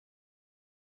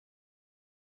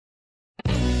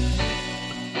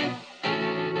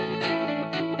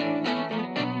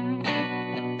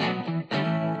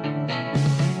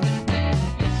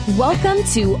Welcome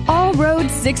to All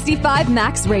Road 65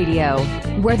 Max Radio,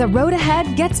 where the road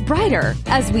ahead gets brighter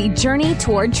as we journey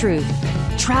toward truth,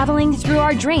 traveling through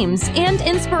our dreams and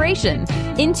inspiration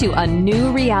into a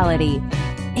new reality.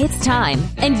 It's time,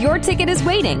 and your ticket is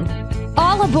waiting.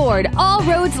 All aboard All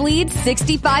Roads Lead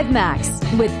 65 Max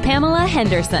with Pamela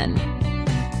Henderson.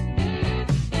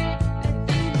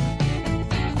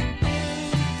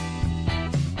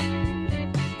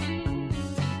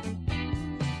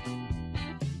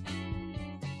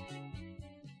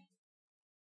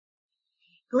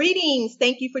 Greetings.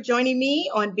 Thank you for joining me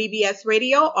on BBS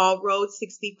Radio, All Road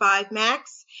 65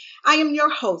 Max. I am your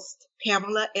host,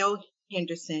 Pamela L.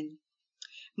 Henderson.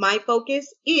 My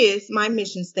focus is my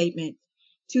mission statement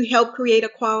to help create a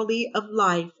quality of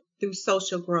life through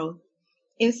social growth,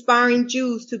 inspiring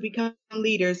Jews to become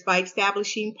leaders by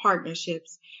establishing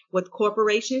partnerships with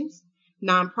corporations,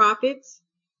 nonprofits,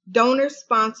 donors,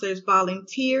 sponsors,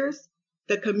 volunteers,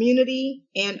 the community,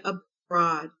 and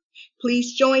abroad.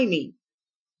 Please join me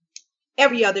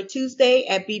every other Tuesday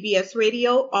at BBS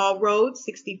Radio, All Road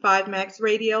 65 Max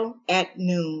Radio at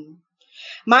noon.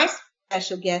 My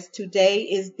special guest today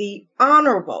is the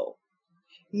Honorable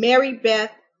Mary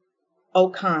Beth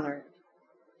O'Connor.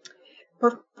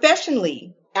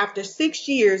 Professionally, after 6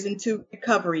 years into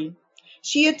recovery,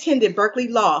 she attended Berkeley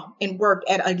Law and worked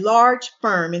at a large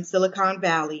firm in Silicon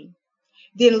Valley,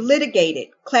 then litigated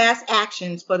class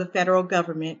actions for the federal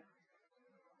government.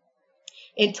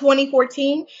 In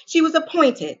 2014, she was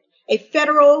appointed a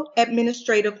federal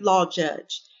administrative law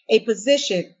judge, a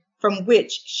position from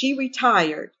which she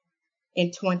retired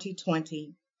in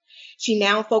 2020. She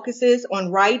now focuses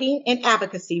on writing and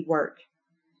advocacy work.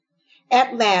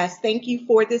 At last, thank you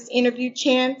for this interview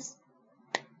chance,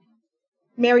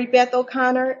 Mary Beth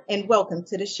O'Connor, and welcome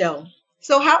to the show.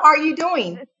 So how are you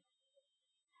doing?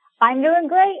 I'm doing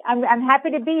great. I'm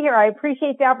happy to be here. I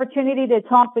appreciate the opportunity to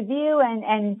talk with you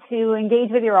and to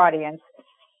engage with your audience.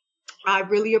 I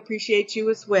really appreciate you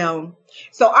as well.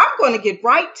 So I'm going to get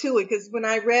right to it because when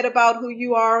I read about who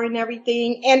you are and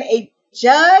everything, and a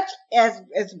judge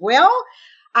as well,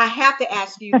 I have to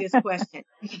ask you this question.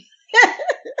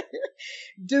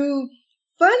 Do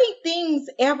funny things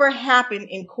ever happen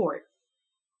in court?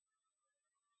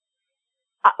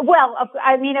 Well,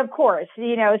 I mean, of course,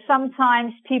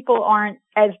 sometimes people aren't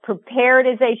as prepared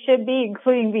as they should be,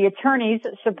 including the attorneys,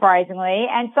 surprisingly.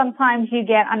 And sometimes you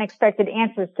get unexpected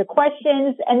answers to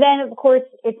questions. And then, of course,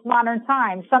 it's modern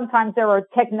times. Sometimes there are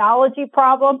technology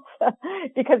problems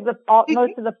because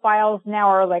most of the files now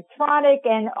are electronic,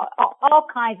 and all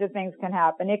kinds of things can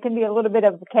happen. It can be a little bit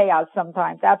of chaos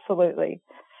sometimes. Absolutely.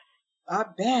 I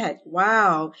bet.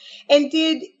 Wow. And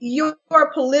did your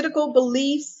political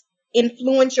beliefs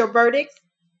influence your verdicts?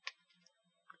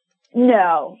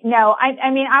 No.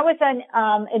 I mean, I was an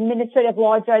administrative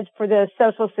law judge for the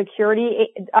Social Security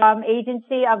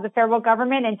agency of the federal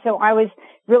government, and so I was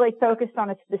really focused on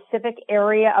a specific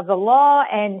area of the law.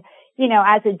 And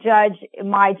as a judge,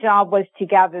 my job was to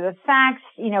gather the facts,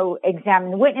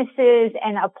 examine witnesses,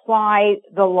 and apply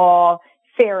the law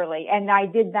fairly. And I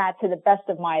did that to the best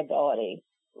of my ability.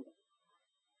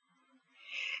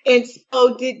 And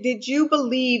so did you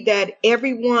believe that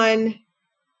everyone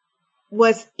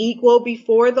was equal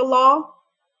before the law?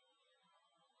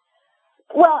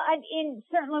 Well,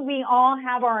 certainly we all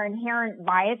have our inherent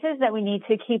biases that we need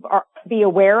to be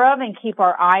aware of and keep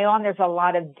our eye on. There's a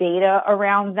lot of data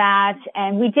around that.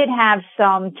 And we did have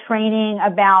some training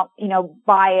about,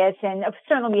 bias, and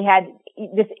certainly we had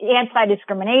this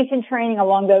anti-discrimination training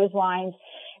along those lines.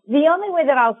 The only way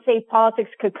that I'll say politics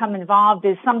could come involved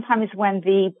is sometimes when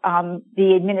the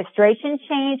administration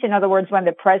changed. In other words, when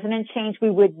the president changed, we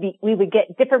would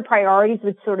get different priorities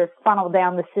would sort of funnel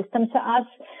down the system to us.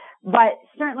 But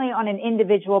certainly on an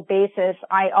individual basis,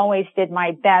 I always did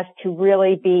my best to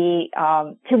really base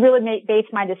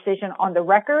my decision on the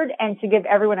record and to give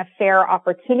everyone a fair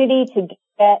opportunity to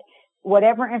get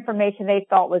whatever information they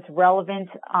thought was relevant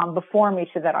before me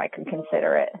so that I could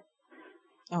consider it.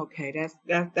 Okay,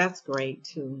 that's great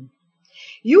too.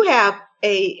 You have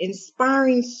a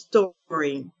inspiring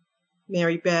story,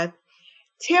 Mary Beth.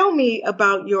 Tell me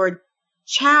about your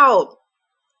child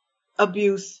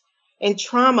abuse and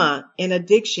trauma and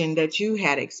addiction that you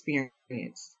had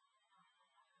experienced.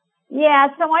 Yeah,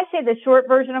 so I say the short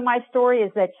version of my story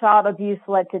is that child abuse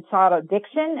led to child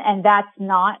addiction, and that's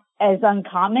not as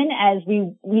uncommon as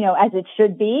as it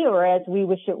should be or as we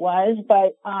wish it was.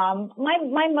 But,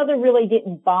 my mother really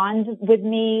didn't bond with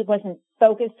me, wasn't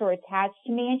focused or attached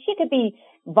to me, and she could be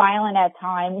violent at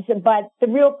times. But the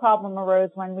real problem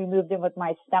arose when we moved in with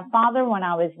my stepfather when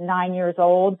I was 9 years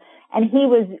old, and he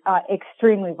was,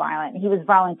 extremely violent. He was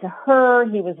violent to her.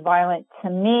 He was violent to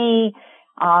me,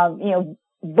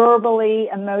 verbally,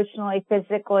 emotionally,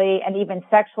 physically, and even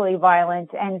sexually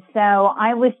violent. And so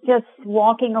I was just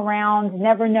walking around,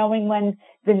 never knowing when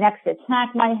the next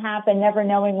attack might happen, never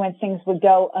knowing when things would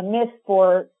go amiss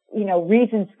for,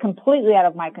 reasons completely out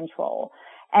of my control.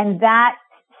 And that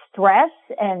stress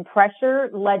and pressure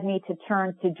led me to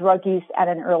turn to drug use at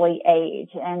an early age.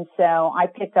 And so I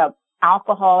picked up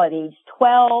alcohol at age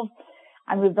 12.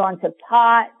 I moved on to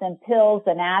pot, then pills,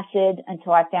 then acid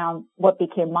until I found what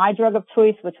became my drug of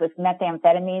choice, which was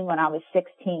methamphetamine when I was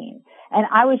 16. And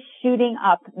I was shooting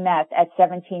up meth at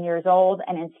 17 years old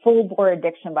and in full bore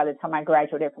addiction by the time I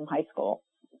graduated from high school.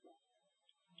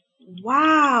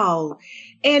 Wow.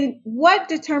 And what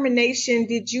determination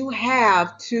did you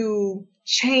have to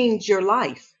change your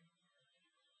life?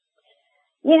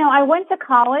 I went to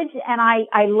college and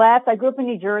I left. I grew up in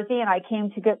New Jersey and I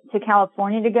came to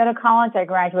California to go to college. I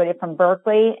graduated from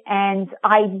Berkeley and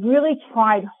I really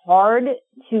tried hard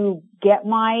to get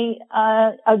my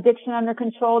addiction under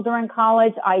control during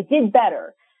college. I did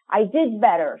better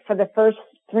for the first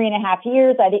 3.5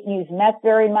 years. I didn't use meth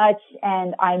very much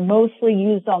and I mostly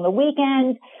used on the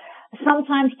weekends,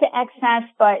 sometimes to excess,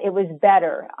 but it was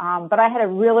better. But I had a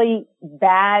really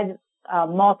bad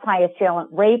multi-assailant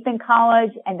rape in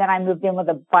college, and then I moved in with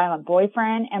a violent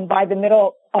boyfriend, and by the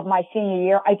middle of my senior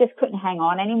year, I just couldn't hang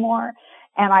on anymore,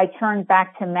 and I turned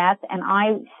back to meth, and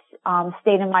I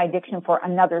stayed in my addiction for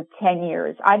another 10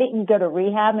 years. I didn't go to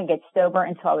rehab and get sober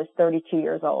until I was 32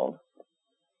 years old.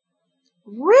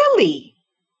 Really?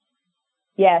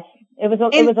 Yes. It was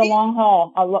a long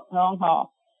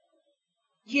haul.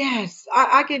 Yes,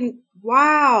 I can.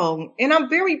 Wow. And I'm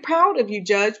very proud of you,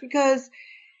 Judge, because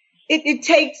it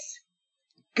takes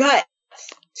guts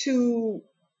to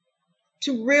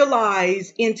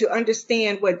realize and to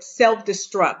understand what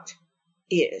self-destruct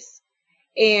is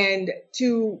and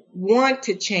to want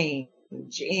to change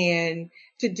and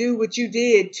to do what you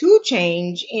did to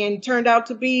change and turned out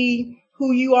to be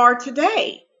who you are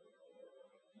today.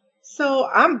 So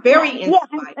I'm very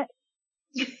inspired.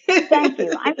 Thank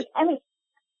you.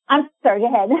 I'm sorry, go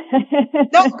ahead.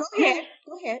 No, go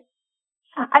ahead.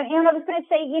 I was going to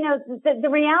say, the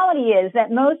reality is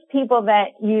that most people that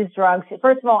use drugs,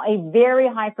 first of all, a very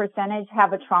high percentage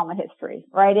have a trauma history,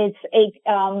 right? It's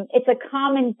a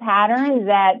common pattern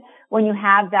that when you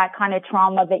have that kind of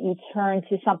trauma that you turn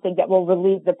to something that will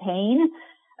relieve the pain.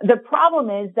 The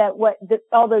problem is that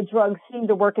although drugs seem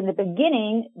to work in the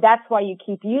beginning, that's why you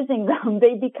keep using them.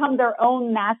 They become their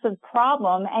own massive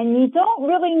problem and you don't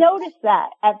really notice that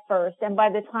at first. And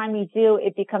by the time you do,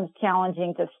 it becomes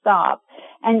challenging to stop.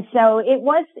 And so it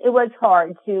was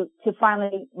hard to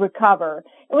finally recover.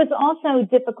 It was also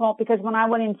difficult because when I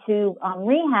went into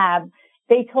rehab,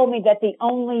 they told me that the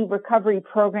only recovery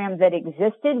program that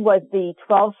existed was the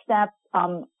 12-step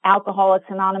Alcoholics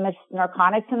Anonymous,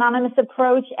 Narcotics Anonymous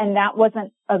approach, and that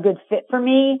wasn't a good fit for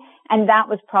me, and that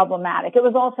was problematic. It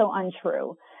was also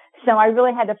untrue. So I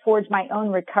really had to forge my own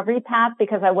recovery path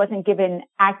because I wasn't given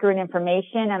accurate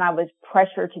information, and I was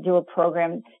pressured to do a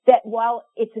program that, while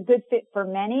it's a good fit for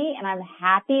many, and I'm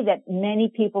happy that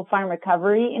many people find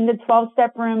recovery in the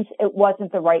 12-step rooms, it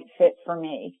wasn't the right fit for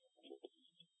me.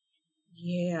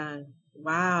 Yeah.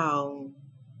 Wow.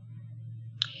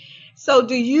 So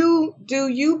do you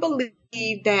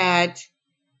believe that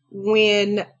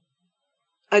when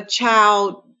a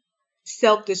child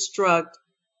self-destruct,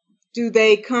 do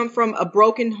they come from a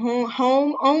broken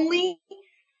home only?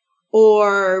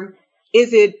 Or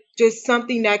is it just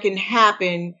something that can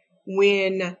happen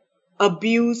when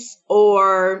abuse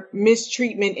or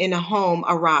mistreatment in a home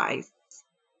arise?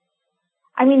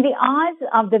 I mean, the odds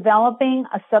of developing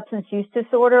a substance use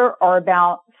disorder are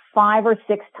about 5 or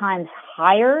 6 times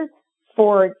higher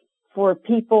for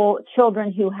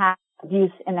children who have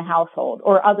abuse in the household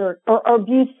or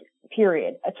abuse,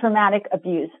 period, a traumatic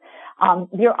abuse.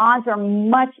 Your odds are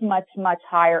much, much, much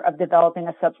higher of developing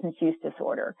a substance use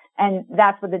disorder. And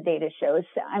that's what the data shows.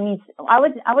 I mean, I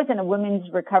was in a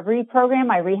women's recovery program.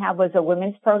 My rehab was a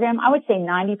women's program. I would say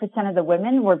 90% of the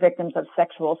women were victims of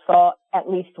sexual assault at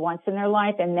least once in their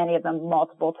life, and many of them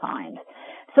multiple times.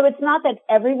 So it's not that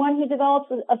everyone who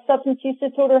develops a substance use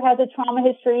disorder has a trauma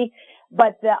history,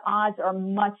 but the odds are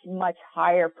much, much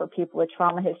higher for people with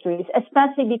trauma histories,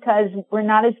 especially because we're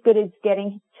not as good as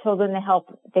getting children the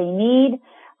help they need.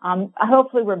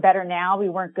 Hopefully we're better now. We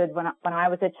weren't good when I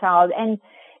was a child. And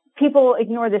people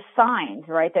ignore the signs,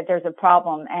 right, that there's a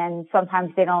problem, and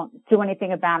sometimes they don't do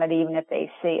anything about it even if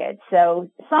they see it. So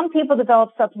some people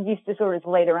develop substance use disorders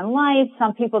later in life.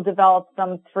 Some people develop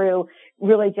them through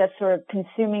really just sort of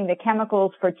consuming the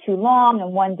chemicals for too long,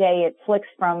 and one day it flicks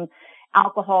from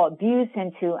alcohol abuse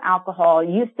into alcohol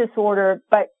use disorder.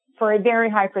 But for a very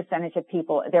high percentage of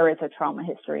people, there is a trauma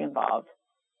history involved.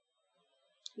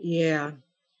 Yeah.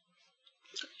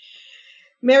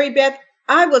 Mary Beth,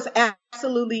 I was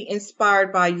absolutely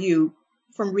inspired by you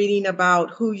from reading about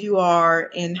who you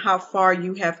are and how far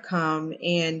you have come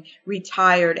and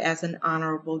retired as an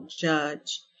honorable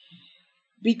judge,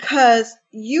 because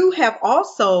you have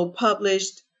also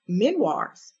published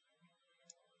memoirs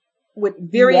with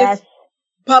various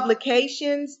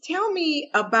publications. Tell me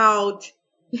about,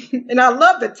 and I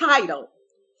love the title,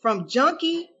 From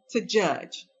Junkie to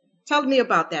Judge. Tell me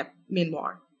about that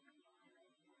memoir.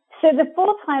 So the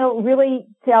full title really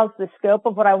tells the scope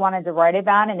of what I wanted to write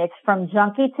about, and it's From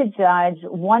Junkie to Judge,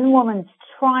 One Woman's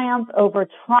Triumph Over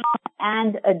Trauma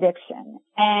and Addiction.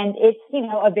 And it's,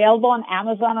 available on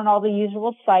Amazon and all the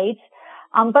usual sites.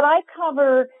 But I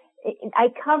cover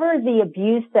the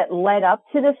abuse that led up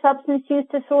to the substance use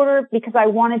disorder because I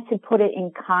wanted to put it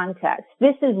in context.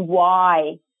 This is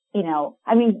why,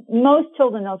 most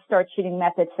children don't start shooting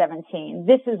meth at 17.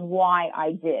 This is why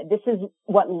I did. This is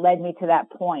what led me to that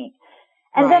point.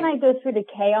 And then I go through the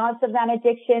chaos of that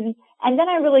addiction. And then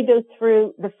I really go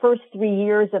through the first 3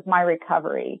 years of my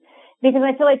recovery. Because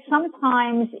I feel like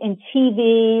sometimes in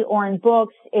TV or in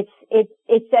books, it's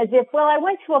as if, well, I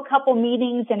went to a couple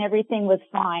meetings and everything was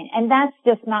fine. And that's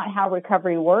just not how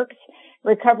recovery works.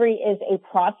 Recovery is a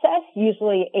process,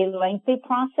 usually a lengthy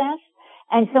process.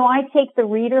 And so I take the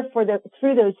reader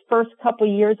through those first couple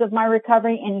years of my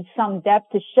recovery in some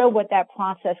depth to show what that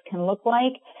process can look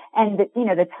like and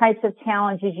the types of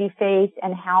challenges you face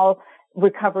and how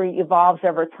recovery evolves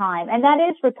over time. And that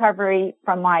is recovery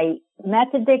from my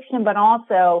meth addiction, but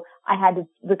also I had to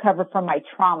recover from my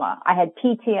trauma. I had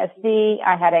PTSD,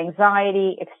 I had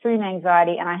anxiety, extreme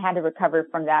anxiety, and I had to recover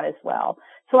from that as well.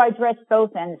 So I address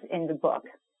both ends in the book.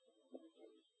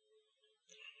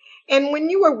 And when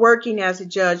you were working as a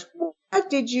judge, what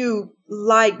did you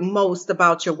like most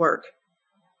about your work?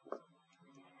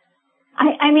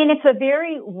 It's a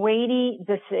very weighty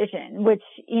decision, which,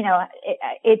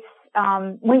 it's,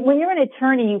 when you're an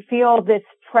attorney, you feel this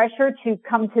pressure to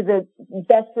come to the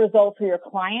best result for your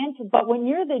client. But when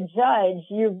you're the judge,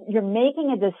 you're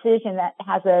making a decision that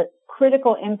has a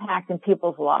critical impact in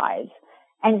people's lives.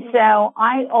 And so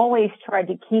I always tried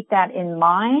to keep that in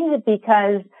mind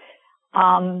because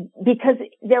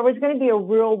there was going to be a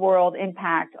real world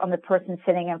impact on the person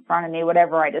sitting in front of me,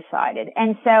 whatever I decided.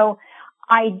 And so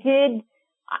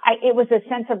it was a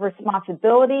sense of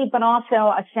responsibility, but also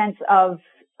a sense of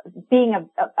being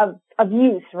of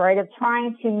use, right? Of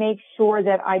trying to make sure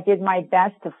that I did my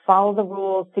best to follow the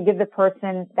rules, to give the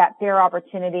person that fair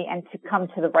opportunity and to come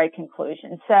to the right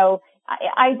conclusion. So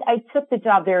I took the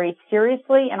job very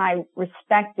seriously and I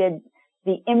respected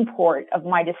the import of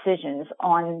my decisions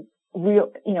on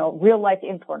real life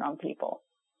import on people.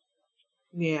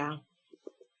 Yeah.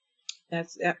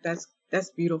 That's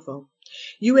beautiful.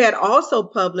 You had also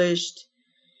published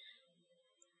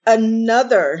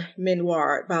another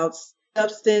memoir about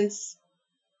substance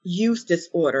use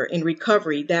disorder and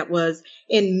recovery that was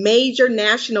in major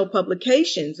national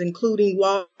publications, including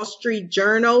Wall Street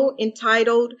Journal,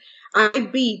 entitled, I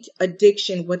Beat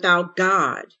Addiction Without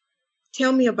God.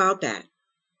 Tell me about that.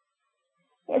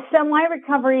 So my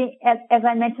recovery, as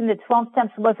I mentioned, the 12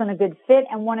 steps wasn't a good fit.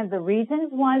 And one of the reasons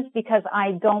was because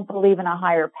I don't believe in a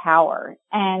higher power.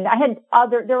 And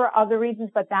there were other reasons,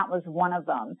 but that was one of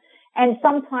them. And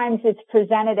sometimes it's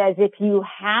presented as if you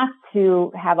have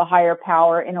to have a higher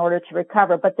power in order to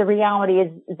recover. But the reality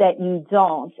is that you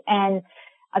don't. And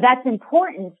that's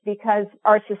important because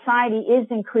our society is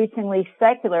increasingly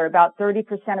secular. About 30%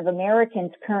 of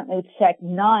Americans currently check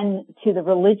none to the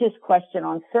religious question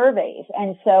on surveys.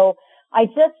 And so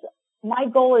my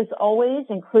goal is always,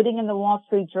 including in the Wall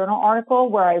Street Journal article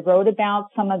where I wrote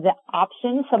about some of the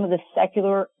options, some of the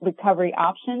secular recovery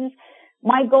options,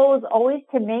 my goal is always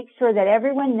to make sure that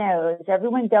everyone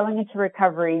going into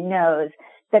recovery knows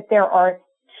that there are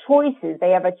choices.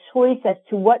 They have a choice as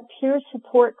to what peer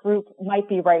support group might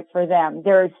be right for them.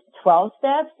 There's 12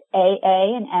 steps,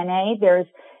 AA and NA. There's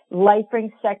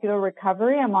LifeBrings Secular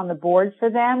Recovery. I'm on the board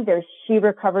for them. There's She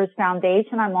Recovers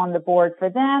Foundation. I'm on the board for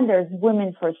them. There's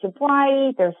Women for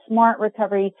Sobriety. There's Smart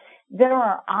Recovery. There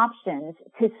are options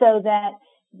so that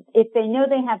if they know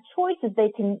they have choices, they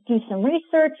can do some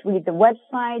research, read the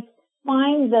websites,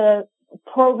 find the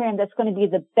program that's going to be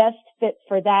the best fit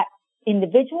for that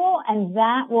individual, and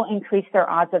that will increase their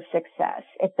odds of success.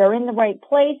 If they're in the right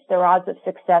place, their odds of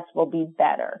success will be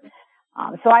better.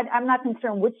 So I'm not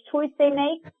concerned which choice they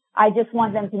make. I just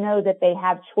want them to know that they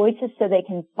have choices so they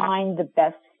can find the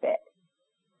best fit.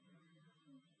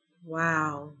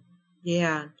 Wow.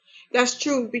 Yeah, that's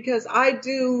true, because I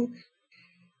do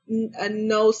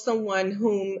know someone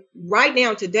whom right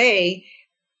now today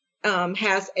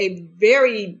has a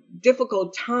very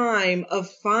difficult time of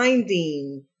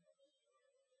finding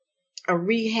a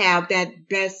rehab that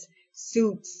best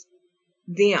suits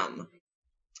them.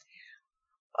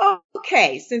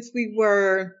 Okay, since we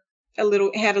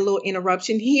had a little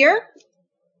interruption here.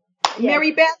 Yes.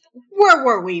 Mary Beth, where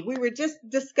were we? We were just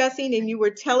discussing, and you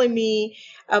were telling me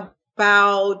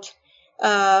about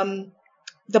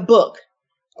the book,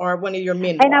 or one of your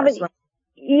memoirs, right?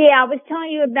 Yeah, I was telling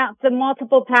you about the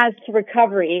multiple paths to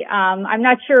recovery. I'm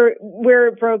not sure where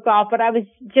it broke off, but I was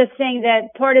just saying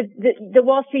that part of the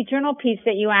Wall Street Journal piece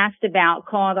that you asked about,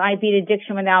 called I Beat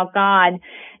Addiction Without God,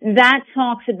 that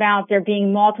talks about there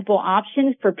being multiple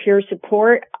options for peer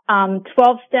support. 12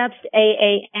 steps,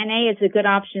 AA is a good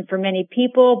option for many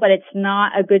people, but it's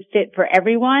not a good fit for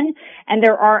everyone. And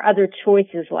there are other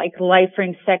choices like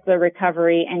LifeRing Secular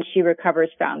Recovery and She Recovers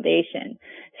Foundation.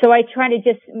 So I try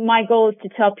to my goal is to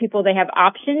tell people they have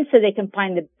options so they can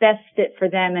find the best fit for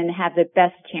them and have the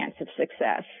best chance of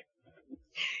success.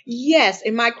 Yes.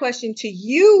 And my question to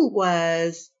you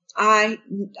was, I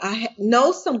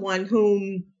know someone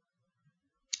whom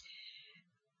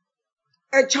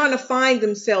are trying to find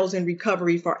themselves in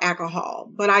recovery for alcohol,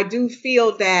 but I do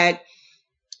feel that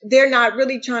they're not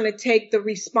really trying to take the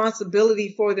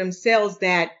responsibility for themselves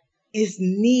that is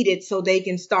needed so they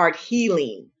can start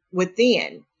healing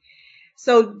within.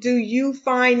 So do you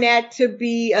find that to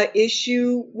be an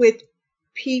issue with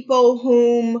people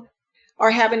whom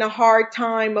are having a hard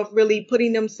time of really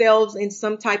putting themselves in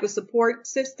some type of support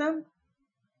system?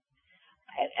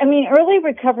 I mean, early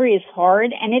recovery is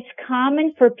hard, and it's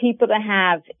common for people to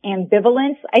have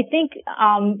ambivalence. I think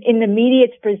in the media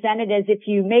it's presented as if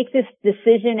you make this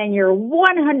decision and you're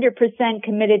 100%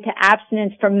 committed to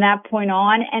abstinence from that point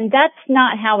on, and that's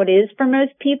not how it is for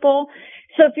most people.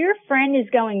 So if your friend is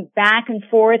going back and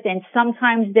forth, and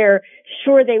sometimes they're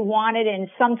sure they want it and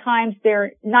sometimes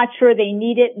they're not sure they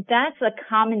need it, that's a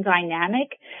common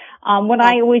dynamic. What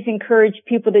I always encourage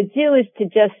people to do is to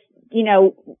just,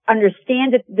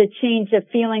 understand that the change of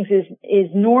feelings is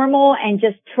normal, and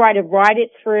just try to ride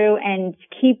it through and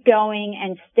keep going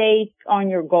and stay on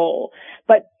your goal.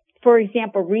 But for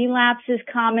example, relapse is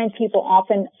common. People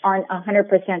often aren't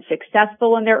 100%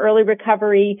 successful in their early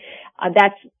recovery.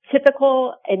 That's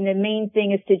typical, and the main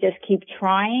thing is to just keep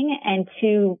trying and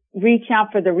to reach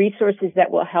out for the resources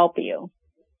that will help you.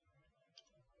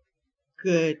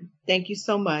 Good. Thank you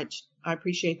so much. I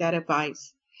appreciate that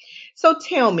advice. So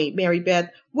tell me, Mary Beth,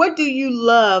 what do you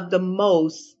love the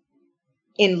most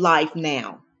in life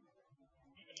now?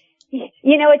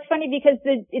 It's funny because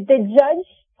the judge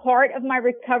part of my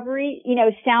recovery,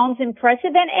 sounds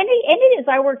impressive, and it is.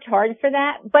 I worked hard for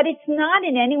that, but it's not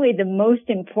in any way the most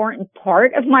important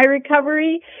part of my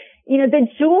recovery. The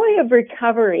joy of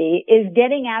recovery is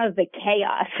getting out of the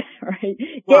chaos, right?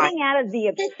 Getting out of the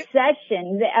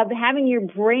obsession of having your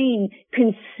brain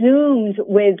consumed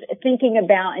with thinking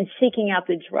about and seeking out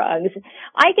the drugs.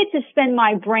 I get to spend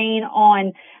my brain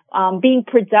on being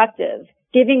productive,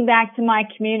 giving back to my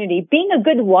community, being a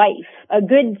good wife, a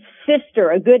good sister,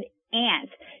 a good aunt,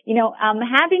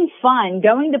 having fun,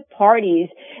 going to parties.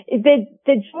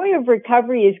 The joy of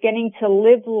recovery is getting to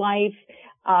live life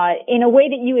in a way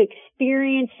that you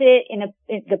experience it in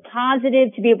the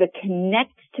positive, to be able to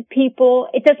connect to people.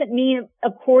 It doesn't mean,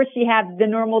 of course, you have the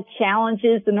normal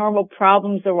challenges, the normal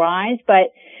problems arise,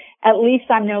 but at least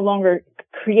I'm no longer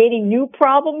creating new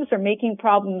problems or making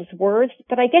problems worse,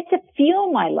 but I get to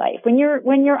feel my life. When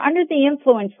you're under the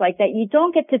influence like that, you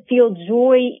don't get to feel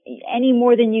joy any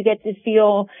more than you get to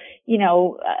feel,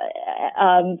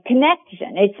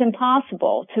 connection. It's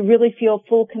impossible to really feel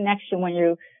full connection when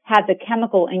you have the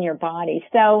chemical in your body.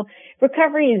 So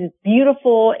recovery is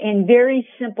beautiful in very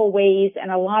simple ways,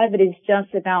 and a lot of it is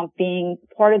just about being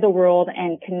part of the world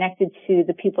and connected to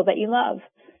the people that you love.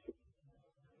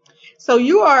 So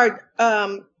you are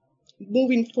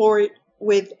moving forward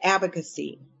with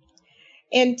advocacy.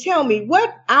 And tell me,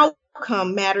 what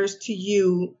outcome matters to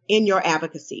you in your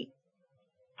advocacy?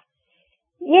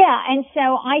 Yeah, and so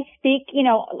I speak,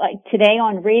 like today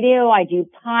on radio, I do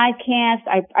podcasts,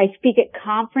 I speak at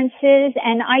conferences,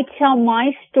 and I tell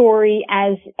my story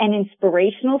as an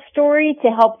inspirational story to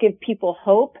help give people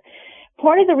hope.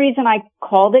 part of the reason I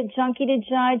called it Junkie to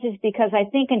Judge is because I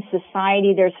think in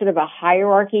society there's sort of a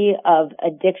hierarchy of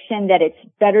addiction, that it's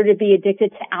better to be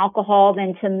addicted to alcohol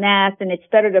than to meth, and it's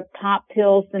better to pop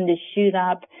pills than to shoot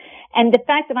up. And the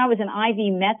fact that I was an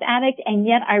IV meth addict and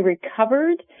yet I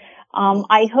recovered,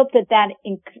 I hope that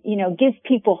gives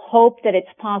people hope that it's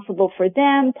possible for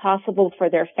them, possible for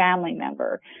their family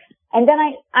member. And then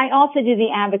I also do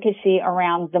the advocacy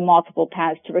around the multiple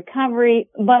paths to recovery,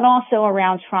 but also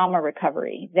around trauma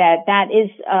recovery, that is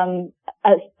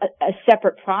a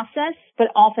separate process, but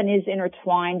often is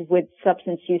intertwined with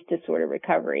substance use disorder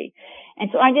recovery. And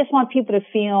so I just want people to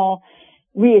feel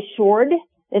reassured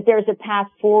that there's a path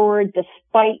forward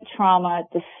despite trauma,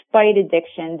 despite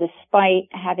addiction, despite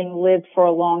having lived for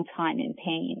a long time in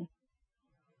pain.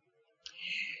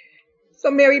 So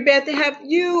Mary Beth, have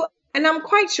you, and I'm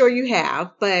quite sure you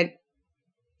have, but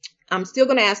I'm still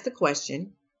going to ask the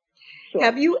question. Sure.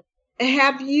 Have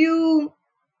you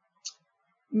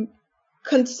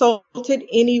consulted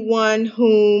anyone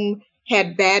whom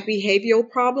had bad behavioral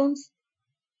problems?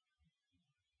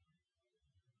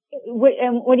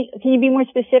 Can you be more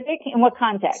specific? In what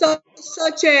context? So,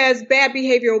 such as bad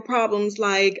behavioral problems,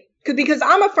 because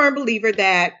I'm a firm believer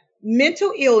that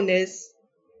mental illness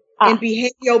and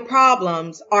behavioral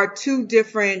problems are two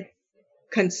different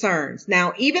concerns.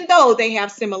 Now, even though they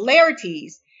have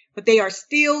similarities, but they are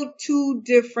still two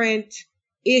different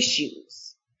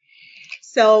issues.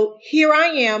 So here I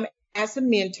am as a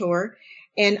mentor,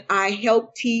 and I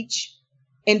help teach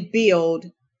and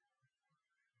build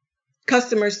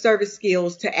customer service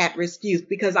skills to at-risk youth,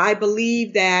 because I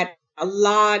believe that a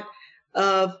lot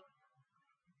of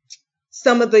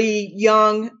some of the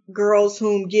young girls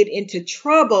whom get into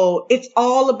trouble, it's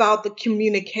all about the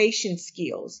communication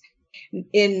skills.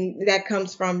 And that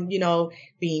comes from,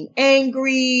 being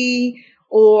angry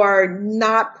or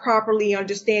not properly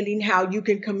understanding how you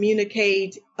can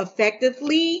communicate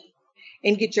effectively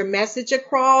and get your message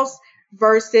across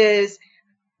versus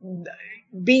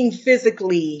being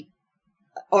physically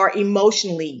or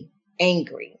emotionally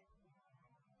angry.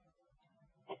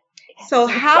 So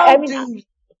I'm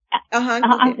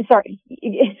sorry.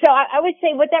 So I would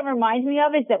say what that reminds me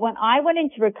of is that when I went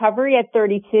into recovery at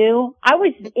 32, I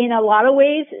was in a lot of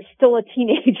ways still a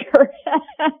teenager.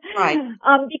 Right.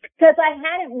 Because I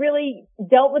hadn't really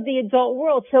dealt with the adult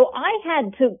world. So I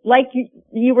had to, like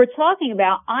you were talking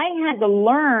about, I had to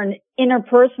learn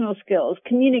interpersonal skills,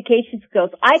 communication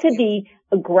skills. I could be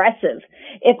aggressive.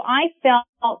 If I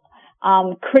felt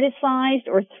criticized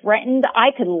or threatened,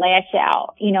 I could lash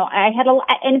out.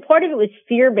 And part of it was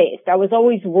fear-based. I was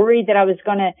always worried that I was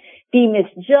going to be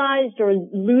misjudged or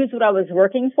lose what I was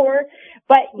working for.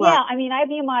 But yeah,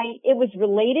 it was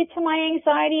related to my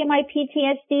anxiety and my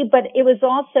PTSD, but it was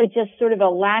also just sort of a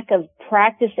lack of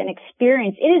practice and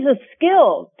experience. It is a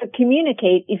skill to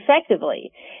communicate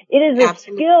effectively. It is a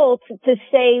skill to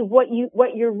say what you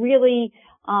really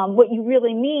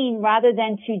mean, rather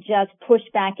than to just push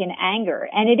back in anger.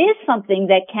 And it is something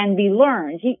that can be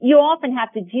learned. You often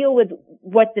have to deal with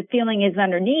what the feeling is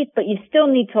underneath, but you still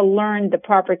need to learn the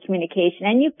proper communication.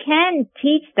 And you can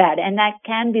teach that, and that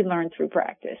can be learned through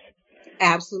practice.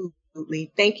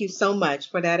 Absolutely. Thank you so much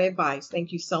for that advice.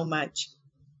 Thank you so much.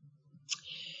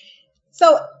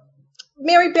 So,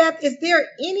 Mary Beth, is there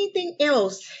anything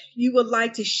else you would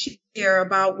like to share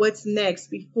about what's next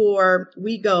before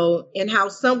we go, and how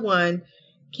someone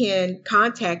can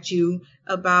contact you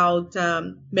about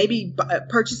maybe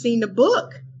purchasing the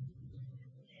book?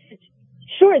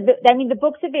 Sure. The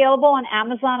book's available on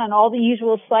Amazon and all the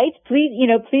usual sites.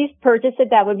 Please purchase it.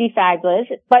 That would be fabulous.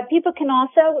 But people can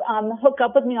also hook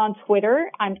up with me on Twitter.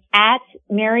 I'm at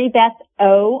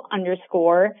MaryBethO_.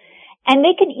 And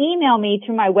they can email me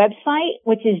through my website,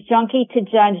 which is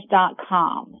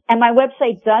junkietoJudge.com. And my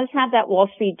website does have that Wall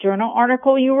Street Journal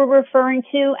article you were referring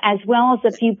to, as well as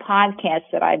a few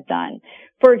podcasts that I've done.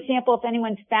 For example, if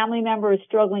anyone's family member is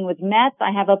struggling with meth,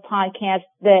 I have a podcast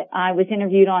that I was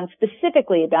interviewed on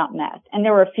specifically about meth. And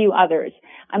there were a few others.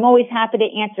 I'm always happy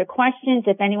to answer questions.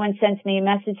 If anyone sends me a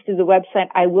message through the website,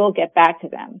 I will get back to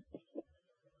them.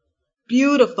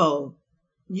 Beautiful.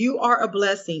 You are a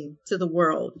blessing to the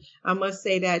world. I must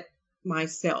say that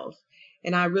myself.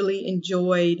 And I really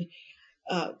enjoyed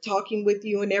talking with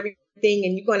you and everything.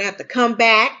 And you're going to have to come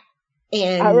back.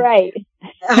 All right.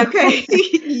 Okay.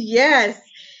 Yes.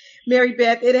 Mary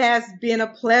Beth, it has been a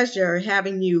pleasure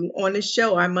having you on the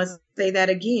show. I must say that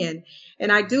again.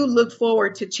 And I do look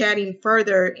forward to chatting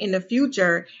further in the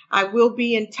future. I will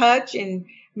be in touch, and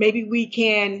maybe we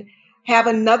can have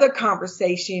another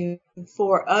conversation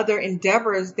for other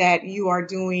endeavors that you are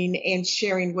doing and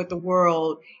sharing with the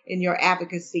world in your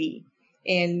advocacy.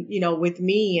 and, with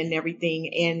me and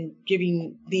everything, and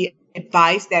giving the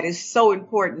advice that is so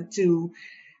important to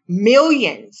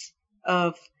millions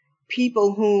of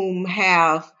people whom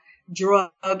have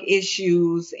drug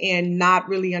issues and not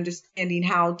really understanding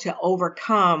how to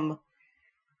overcome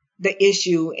the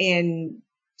issue and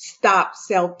stop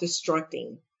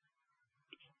self-destructing.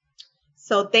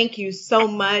 So thank you so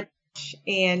much.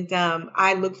 And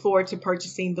I look forward to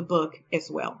purchasing the book as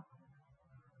well.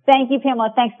 Thank you,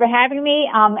 Pamela. Thanks for having me.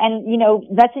 And,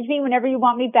 message me whenever you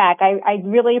want me back. I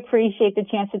really appreciate the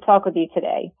chance to talk with you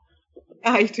today.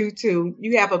 I do too.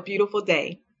 You have a beautiful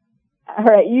day. All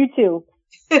right. You too.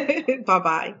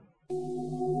 Bye-bye.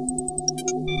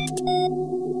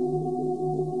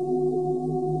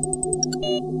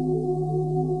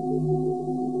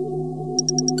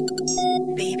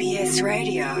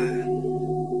 BBSRadio.com.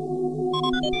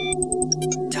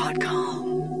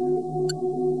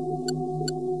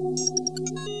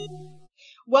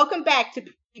 Welcome back to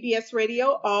BBS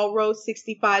Radio, All Road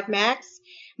 65 Max.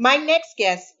 My next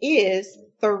guest is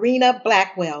Tharina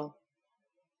Blackwell,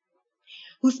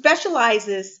 who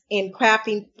specializes in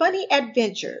crafting funny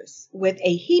adventures with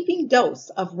a heaping dose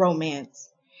of romance.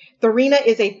 Tharina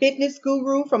is a fitness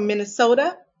guru from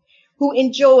Minnesota who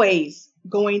enjoys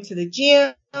going to the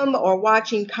gym or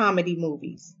watching comedy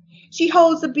movies. She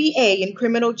holds a BA in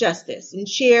criminal justice and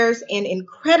shares an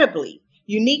incredibly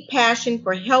unique passion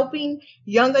for helping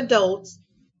young adults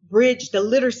bridge the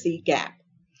literacy gap.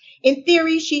 In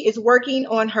theory, she is working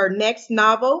on her next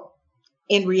novel.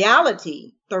 In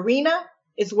reality, Tharina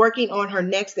is working on her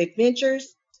next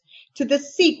adventures to the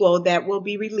sequel that will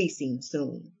be releasing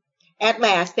soon. At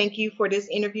last, thank you for this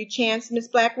interview chance, Ms.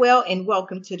 Blackwell, and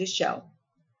welcome to the show.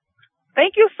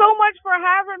 Thank you so much for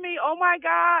having me. Oh, my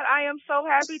God. I am so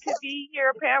happy to be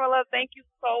here, Pamela. Thank you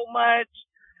so much.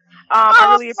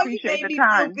 I really appreciate the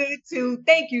time. You made me feel good, too.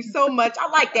 Thank you so much. I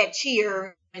like that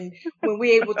cheer and when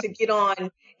we're able to get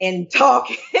on and talk.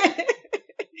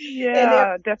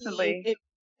 Yeah, definitely.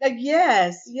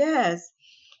 Yes.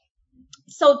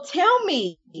 So tell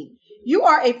me, you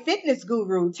are a fitness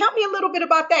guru. Tell me a little bit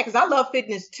about that, because I love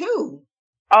fitness, too.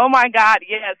 Oh, my God.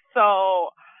 Yes. So,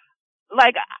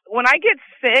 when I get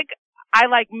sick, I,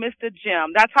 miss the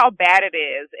gym. That's how bad it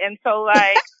is. And so,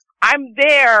 I'm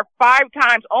there 5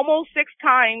 times, almost 6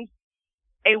 times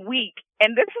a week.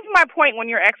 And this is my point when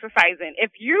you're exercising.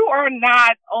 If you are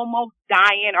not almost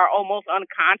dying or almost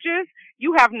unconscious,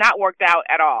 you have not worked out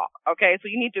at all. Okay. So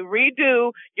you need to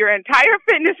redo your entire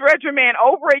fitness regimen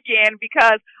over again,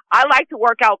 because I like to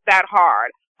work out that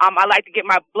hard. I like to get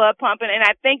my blood pumping, and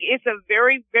I think it's a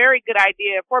very, very good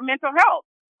idea for mental health.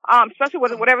 Especially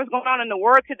with whatever's going on in the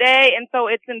world today. And so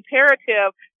it's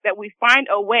imperative that we find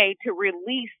a way to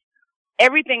release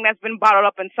everything that's been bottled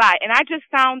up inside. And I just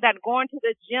found that going to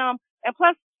the gym, and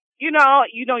plus, you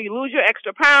lose your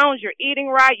extra pounds, you're eating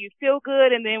right, you feel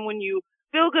good. And then when you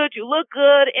feel good, you look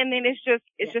good. And then it's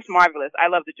just marvelous. I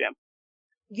love the gym.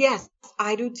 Yes,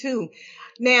 I do too.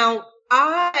 Now,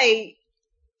 I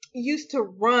used to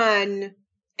run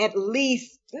at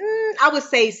least, I would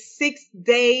say 6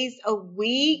 days a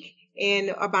week and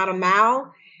about a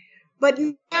mile. But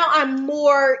now I'm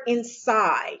more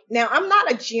inside. Now, I'm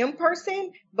not a gym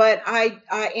person, but I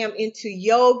am into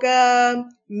yoga,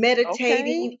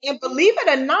 meditating. Okay. And believe it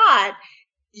or not,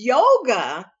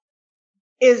 yoga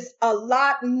is a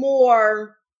lot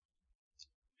more,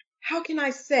 how can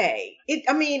I say?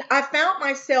 I found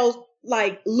myself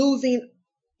losing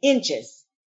inches.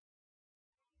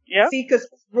 Yeah. See, because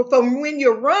from when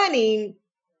you're running,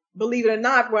 believe it or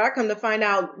not, where I come to find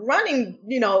out, running,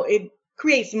 it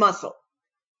creates muscle,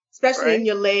 especially in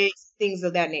your legs, things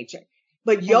of that nature.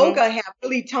 But yoga have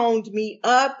really toned me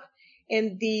up,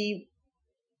 and the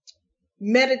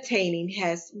meditating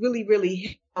has really,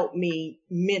 really helped me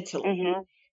mentally.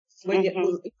 When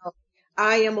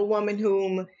I am a woman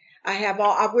whom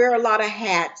I wear a lot of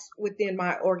hats within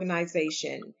my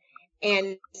organization.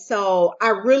 And so I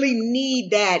really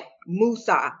need that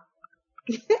musa.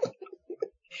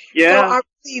 Yeah. So I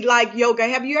really like yoga.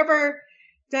 Have you ever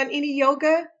done any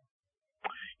yoga?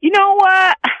 You know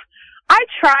what? I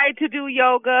tried to do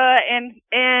yoga and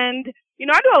I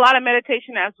do a lot of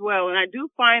meditation as well. And I do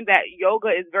find that yoga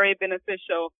is very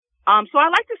beneficial. So I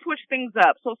like to switch things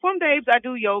up. So some days I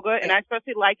do yoga, and I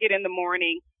especially like it in the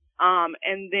morning.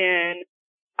 And then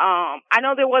I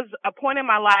know there was a point in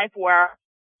my life where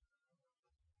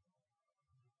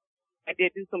I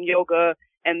did do some yoga,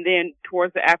 and then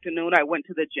towards the afternoon I went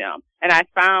to the gym. And I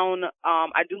found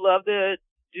I do love the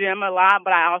gym a lot,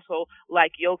 but I also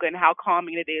like yoga and how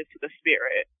calming it is to the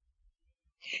spirit.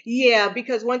 Yeah,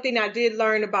 because one thing I did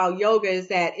learn about yoga is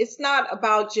that it's not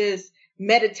about just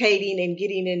meditating and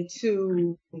getting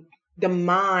into the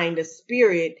mind, the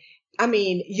spirit. I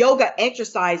mean, yoga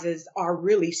exercises are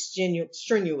really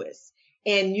strenuous,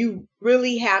 and you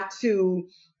really have to,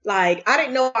 like, I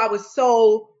didn't know I was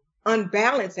so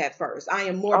unbalanced at first. I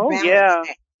am more balanced now.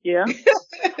 Yeah.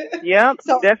 Yeah,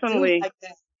 So definitely. like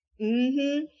that.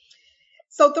 Hmm.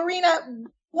 So, Tharina,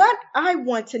 what I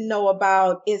want to know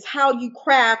about is how you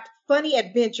craft funny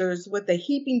adventures with a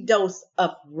heaping dose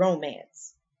of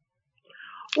romance.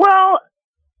 Well,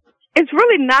 it's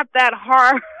really not that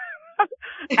hard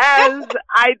as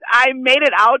I made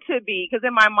it out to be, because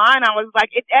in my mind I was like,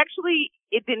 it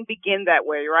didn't begin that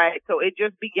way, right? So it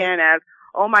just began as,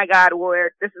 oh my God,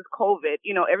 this is COVID.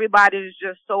 You know, everybody's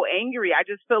just so angry. I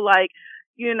just feel like,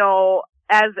 you know,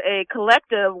 as a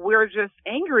collective, we're just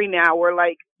angry now. We're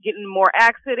like getting more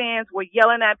accidents. We're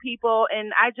yelling at people.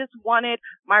 And I just wanted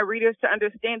my readers to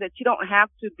understand that you don't have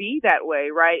to be that way,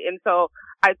 right? And so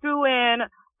I threw in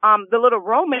the little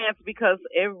romance, because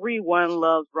everyone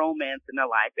loves romance in their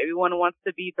life. Everyone wants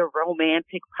to be the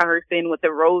romantic person with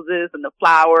the roses and the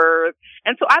flowers.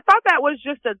 And so I thought that was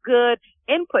just a good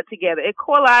input together. It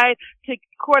coincided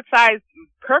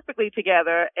perfectly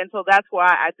together. And so that's why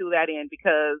I threw that in,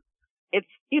 because it's,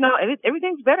 you know,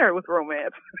 everything's better with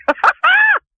romance.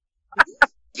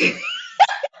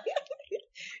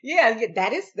 Yeah,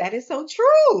 that is so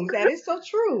true. That is so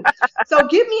true. So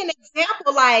give me an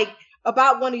example, like,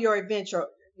 about one of your adventures,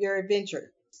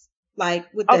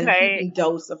 like with the heaping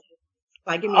dose of,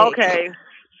 like, give me an example.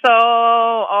 So,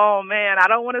 oh man, I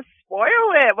don't want to spoil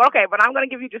it. Okay, but I'm going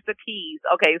to give you just a tease.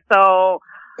 Okay, so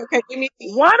give me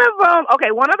one of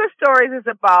the stories is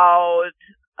about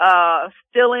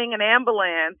stealing an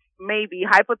ambulance, maybe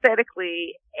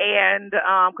hypothetically, and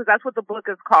because that's what the book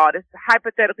is called. It's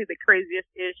hypothetically the craziest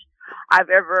ish I've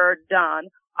ever done.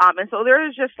 And so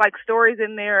there's just like stories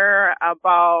in there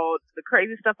about the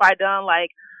crazy stuff I done.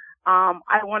 Like,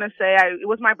 I want to say it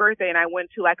was my birthday and I went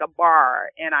to like a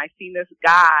bar and I seen this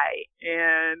guy,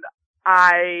 and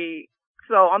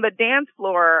so on the dance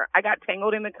floor, I got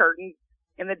tangled in the curtains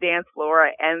in the dance floor,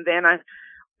 and then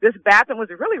this bathroom was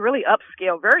really, really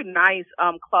upscale, very nice,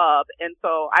 club. And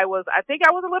so I think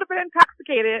I was a little bit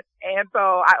intoxicated. And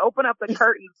so I opened up the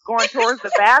curtains going towards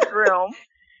the bathroom,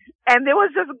 and there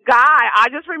was this guy. I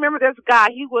just remember this guy.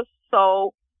 He was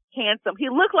so handsome. He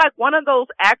looked like one of those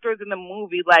actors in the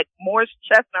movie, like Morris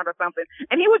Chestnut or something.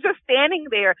 And he was just standing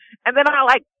there. And then I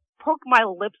like poked my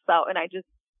lips out and I just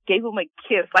gave him a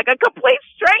kiss, like a complete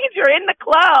stranger in the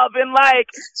club. And like,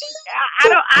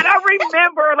 I don't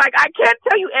remember, like, I can't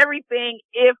tell you everything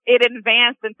if it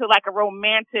advanced into like a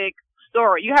romantic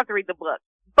story. You have to read the book.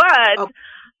 But,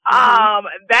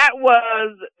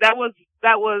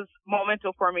 that was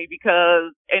momental for me,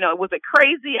 because, you know, it was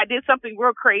crazy. I did something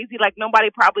real crazy, like nobody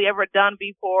probably ever done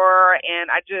before.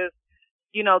 And I just,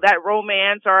 you know, that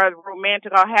romance or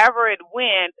romantic, or however it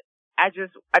went, I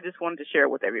just wanted to share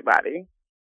it with everybody.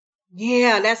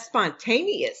 Yeah, that's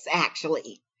spontaneous,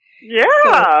 actually.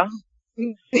 Yeah.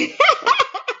 So,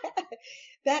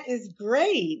 that is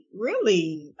great.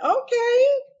 Really? Okay.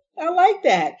 I like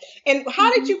that. And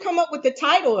how did you come up with the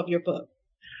title of your book?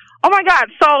 Oh my God.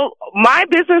 So my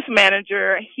business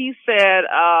manager, he said,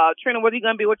 Trina, what are you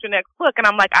going to be with your next book? And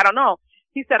I'm like, I don't know.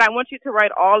 He said, I want you to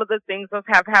write all of the things that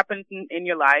have happened in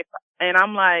your life. And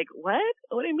I'm like, what?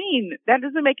 What do you mean? That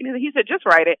doesn't make any sense. He said, just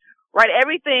write it. Write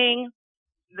everything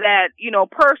that, you know,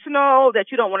 personal,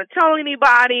 that you don't want to tell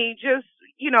anybody. Just,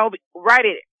 you know, write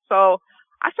it. So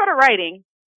I started writing.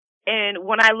 And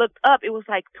when I looked up, it was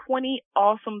like 20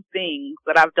 awesome things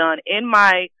that I've done in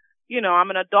my, you know,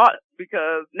 I'm an adult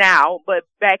because now, but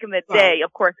back in the day,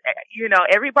 of course, you know,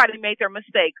 everybody made their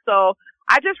mistakes. So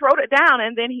I just wrote it down.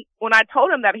 And then when I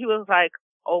told him that, he was like,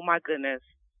 oh my goodness.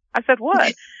 I said,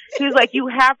 what? He was like, you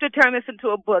have to turn this into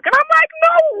a book. And I'm like,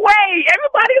 no way.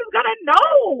 Everybody's going to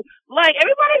know. Like,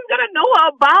 everybody's going to know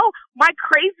about my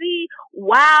crazy,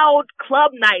 wild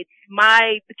club nights,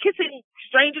 my kissing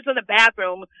strangers in the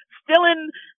bathroom, stealing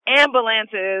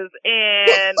ambulances,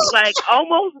 and like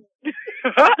almost,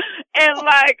 and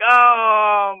like,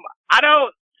 I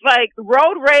don't, like,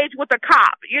 road rage with a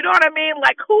cop. You know what I mean?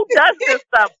 Like, who does this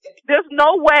stuff? There's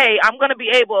no way I'm going to be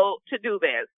able to do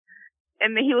this.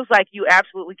 And then he was like, you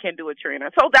absolutely can do it, Trina.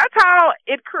 So that's how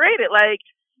it created. Like,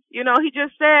 you know, he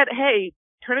just said, hey,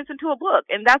 turn this into a book.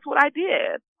 And that's what I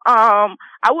did. I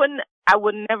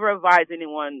would never advise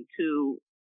anyone to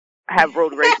have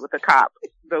road rage with a cop.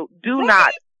 So do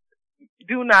not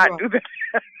do that.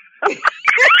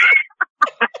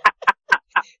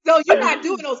 So you're not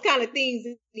doing those kind of things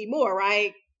anymore,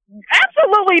 right?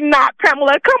 Absolutely not,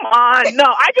 Pamela. Come on. No,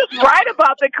 I just write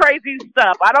about the crazy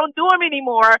stuff. I don't do them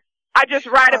anymore. I just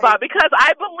write Right. about it because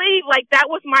I believe like that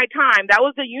was my time. That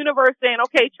was the universe saying,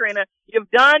 okay, Trina, you've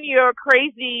done your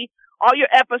crazy, all your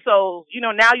episodes,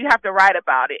 now you have to write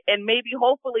about it. And maybe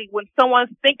hopefully when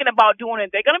someone's thinking about doing it,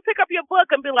 they're going to pick up your book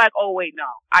and be like, oh wait, no,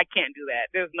 I can't do that.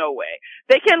 There's no way.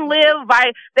 They can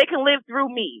live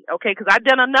through me. Okay. Cause I've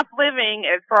done enough living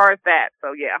as far as that.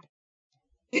 So yeah.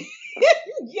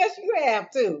 Yes, you have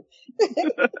too.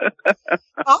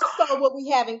 Also, what we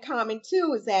have in common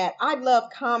too is that I love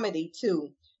comedy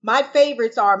too. My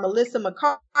favorites are Melissa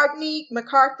McCarthy,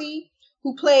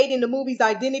 who played in the movies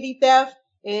Identity Theft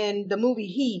and the movie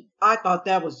Heat. I thought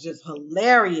that was just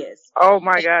hilarious. Oh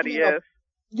my God, And, yes.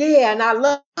 yeah, and I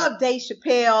love Dave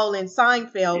Chappelle and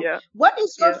Seinfeld. Yeah. What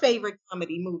is your Yeah. favorite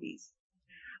comedy movies?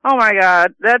 Oh my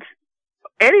God, that's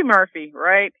Eddie Murphy,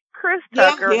 right? Chris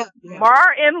Tucker, Yeah.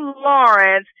 Martin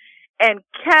Lawrence, and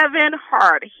Kevin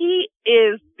Hart. He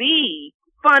is the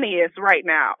funniest right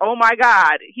now. Oh my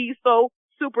God, he's so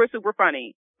super, super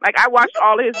funny. Like I watched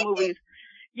all of his movies.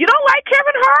 You don't like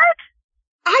Kevin Hart?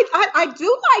 I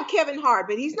do like Kevin Hart,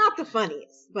 but he's not the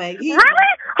funniest. But he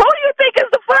Really? Who do you think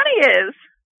is the funniest?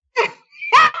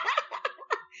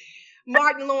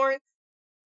 Martin Lawrence.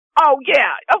 Oh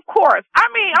yeah, of course. I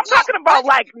mean, I'm talking about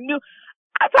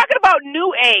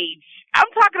new age.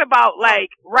 I'm talking about like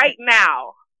right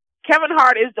now. Kevin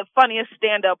Hart is the funniest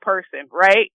stand-up person,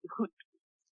 right?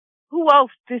 Who else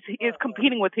is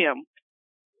competing with him?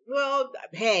 Well,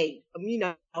 hey,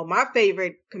 my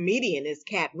favorite comedian is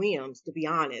Cat Williams, to be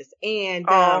honest. And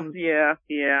yeah,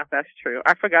 that's true.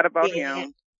 I forgot about yeah,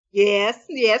 him. yes,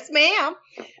 ma'am.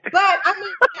 But I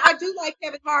mean, I do like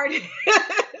Kevin Hart,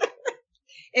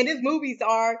 and his movies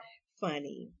are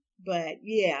funny. But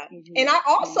yeah, and I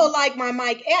also like my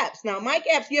Mike Epps. Now, Mike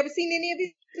Epps, you ever seen any of his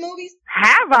movies?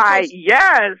 Have I?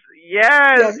 Yes.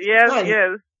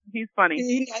 He's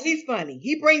funny. He's funny.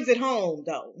 He brings it home,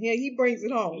 though. Yeah, he brings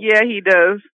it home. Yeah, he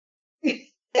does.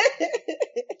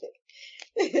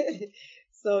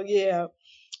 So yeah.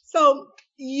 So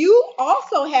you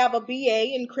also have a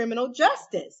BA in criminal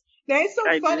justice. Now it's so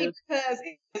funny because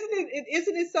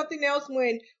isn't it something else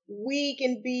when we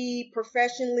can be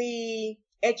professionally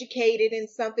educated in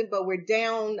something, but we're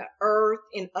down to earth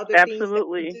in other things.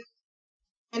 Absolutely.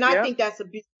 And I think that's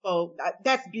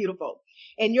beautiful.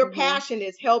 And your passion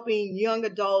is helping young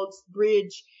adults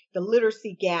bridge the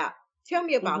literacy gap. Tell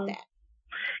me about that.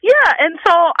 Yeah, and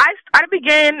so I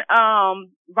began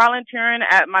volunteering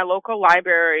at my local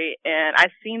library, and I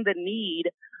seen the need.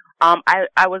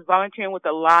 I was volunteering with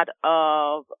a lot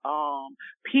of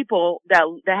people that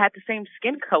had the same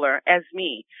skin color as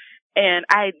me, and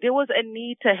there was a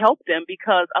need to help them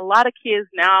because a lot of kids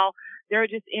now they're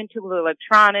just into the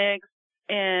electronics.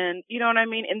 And you know what I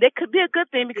mean? And that could be a good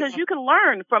thing because you can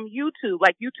learn from YouTube,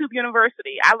 like YouTube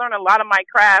University. I learned a lot of my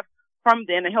craft from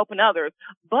them and helping others.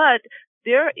 But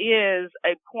there is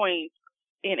a point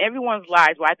in everyone's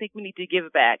lives where I think we need to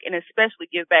give back, and especially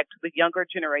give back to the younger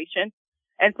generation.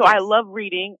 And so I love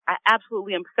reading. I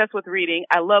absolutely am obsessed with reading.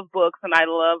 I love books and I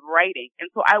love writing. And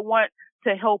so I want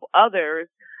to help others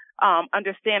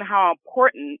understand how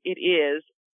important it is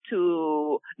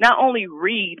to not only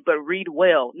read, but read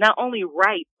well. Not only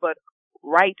write, but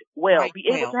write well. Be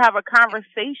able to have a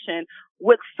conversation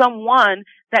with someone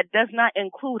that does not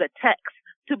include a text.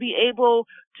 To be able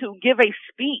to give a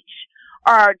speech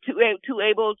or to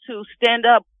able to stand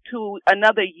up to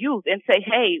another youth and say,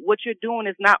 hey, what you're doing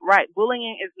is not right.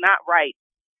 Bullying is not right.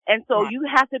 And so you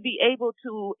have to be able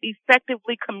to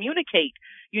effectively communicate,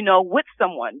 with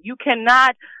someone. You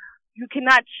cannot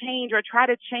change or try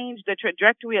to change the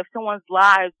trajectory of someone's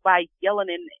lives by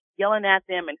yelling at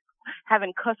them and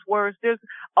having cuss words. There's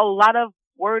a lot of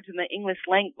words in the English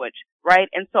language, right?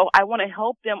 And so I want to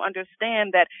help them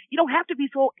understand that you don't have to be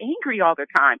so angry all the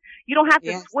time. You don't have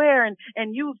to swear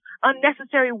and use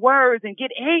unnecessary words and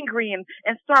get angry and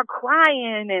start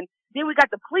crying. And then we got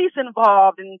the police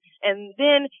involved and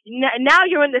then now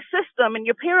you're in the system and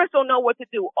your parents don't know what to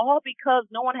do, all because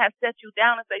no one has set you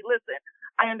down and say, listen,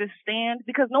 I understand,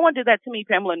 because no one did that to me,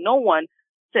 Pamela. No one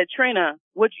said, Trina,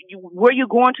 where you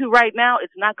going to right now,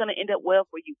 it's not going to end up well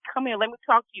for you. Come here, let me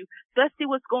talk to you. Let's see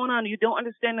what's going on. You don't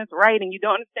understand this writing. You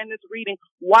don't understand this reading.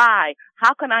 Why?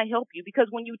 How can I help you? Because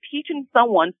when you're teaching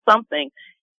someone something,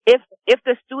 if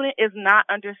the student is not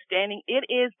understanding, it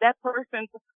is that person's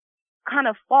kind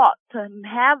of fault to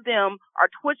have them or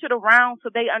twitch it around so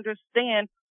they understand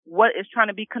what is trying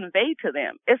to be conveyed to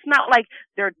them. It's not like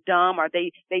they're dumb or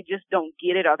they just don't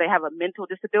get it or they have a mental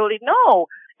disability. No.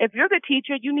 If you're the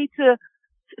teacher, you need to,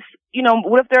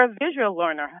 what if they're a visual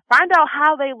learner? Find out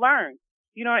how they learn.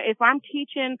 If I'm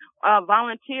teaching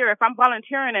if I'm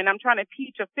volunteering and I'm trying to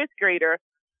teach a fifth grader,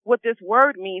 what this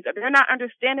word means. They're not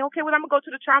understanding. Okay, well, I'm gonna go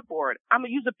to the chalkboard. I'm gonna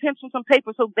use a pencil and some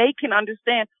paper so they can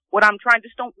understand what I'm trying.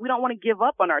 We don't want to give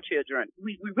up on our children.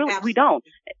 We really, we don't.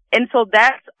 And so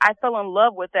I fell in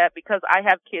love with that because I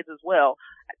have kids as well.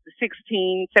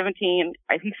 16, 17,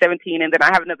 he's 17, and then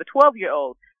I have another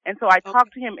 12-year-old. And so I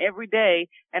talk to him every day,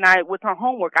 and with her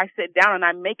homework, I sit down and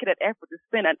I make it an effort to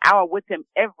spend an hour with him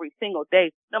every single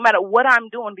day, no matter what I'm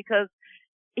doing, because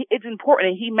it's important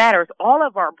and he matters. All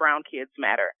of our brown kids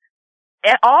matter.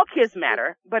 And all kids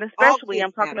matter, but especially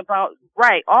I'm talking about,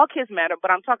 right, all kids matter,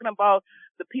 but I'm talking about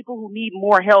the people who need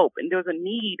more help, and there's a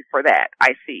need for that,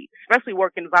 I see, especially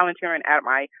working volunteering at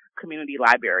my community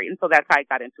library. And so that's how I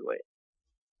got into it.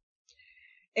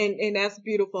 And that's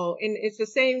beautiful. And it's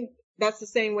that's the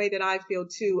same way that I feel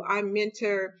too. I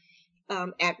mentor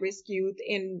at-risk youth,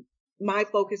 and my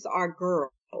focus are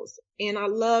girls. And I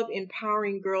love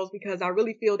empowering girls because I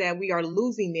really feel that we are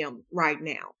losing them right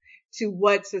now to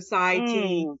what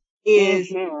society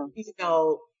is,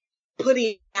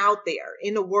 putting out there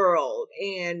in the world,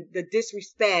 and the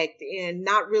disrespect, and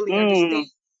not really understanding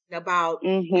about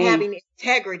having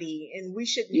integrity, and we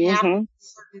shouldn't have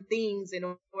certain things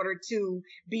in order to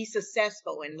be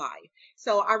successful in life.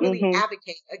 So I really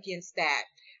advocate against that.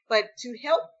 But to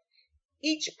help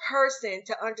each person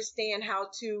to understand how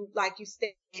to, like you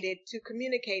stated, to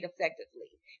communicate effectively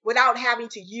without having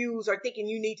to use or thinking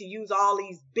you need to use all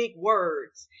these big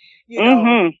words,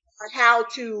 or how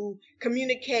to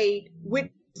communicate with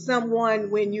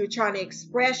someone when you're trying to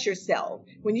express yourself,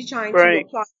 when you're trying to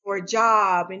apply for a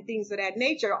job and things of that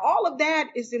nature. All of that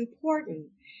is important.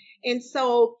 And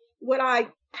so what I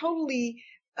totally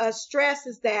stress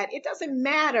is that it doesn't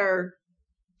matter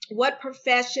what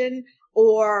profession,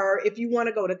 or if you want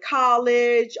to go to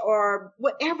college, or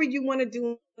whatever you want to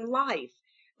do in life,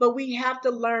 but we have to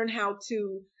learn how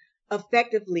to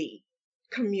effectively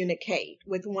communicate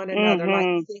with one another,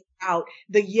 like without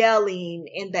the yelling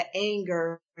and the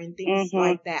anger and things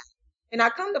like that. And I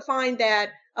come to find that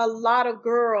a lot of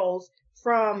girls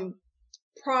from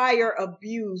prior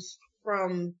abuse,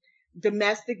 from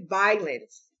domestic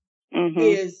violence,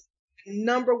 is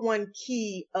number one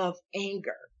key of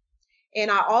anger.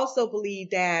 And I also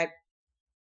believe that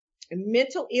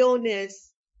mental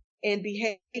illness and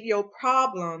behavioral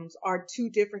problems are two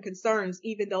different concerns,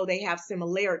 even though they have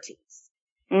similarities.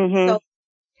 So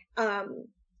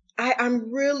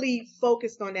I'm really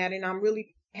focused on that, and I'm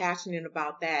really passionate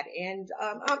about that. And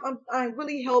I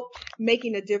really hope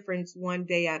making a difference one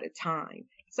day at a time.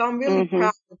 So I'm really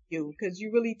proud of you, because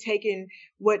you really taken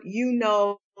what you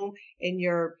know and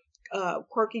your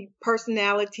quirky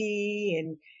personality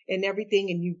and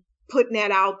everything, and you putting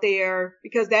that out there,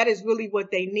 because that is really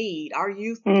what they need. Our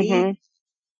youth need,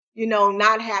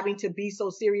 not having to be so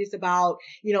serious about,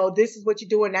 this is what you're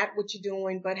doing, that's what you're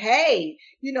doing. But hey,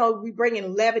 we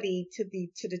bringing levity to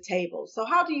the table. So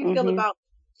how do you feel about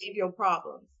behavioral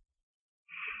problems?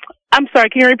 I'm sorry,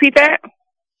 can you repeat that?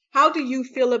 How do you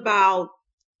feel about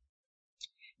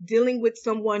dealing with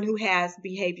someone who has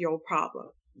behavioral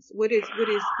problems? What is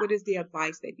the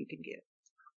advice that you can give?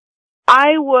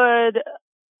 I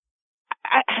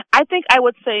think I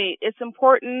would say it's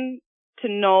important to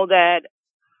know that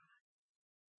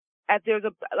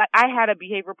I had a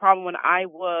behavior problem when I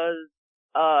was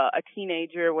a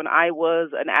teenager, when I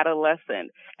was an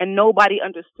adolescent, and nobody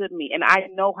understood me, and I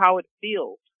know how it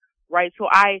feels, right? So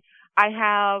I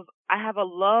have a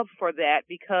love for that,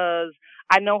 because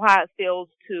I know how it feels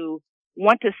to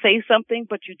want to say something,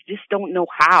 but you just don't know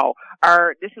how.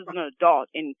 Or this is an adult,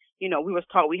 and we was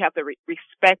taught we have to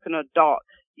respect an adult,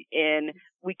 and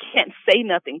we can't say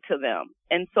nothing to them.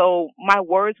 And so my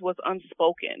words was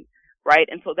unspoken, right?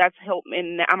 And so that's helped.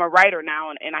 And I'm a writer now,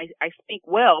 and I speak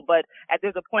well, but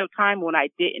there's a point of time when I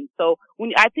didn't. So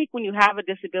I think when you have a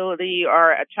disability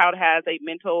or a child has a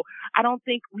mental, I don't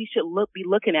think we should be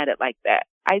looking at it like that.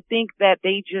 I think that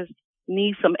they just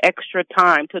need some extra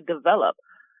time to develop.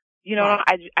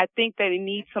 I think that they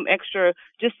need some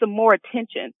more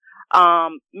attention.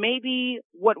 Maybe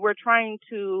what we're trying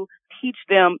to teach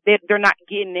them, they're not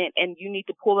getting it, and you need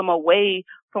to pull them away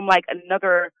from like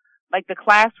the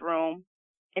classroom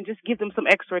and just give them some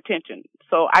extra attention.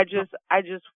 So I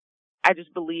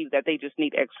just believe that they just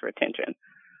need extra attention.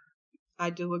 I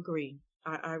do agree.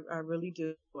 I really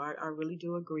do. I really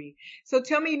do agree. So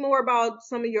tell me more about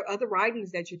some of your other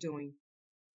writings that you're doing.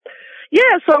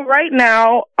 Yeah, so right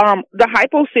now, the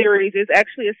Hypo series is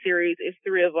actually a series. It's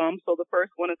 3 of them. So the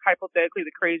first one is hypothetically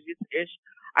the craziest ish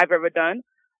I've ever done.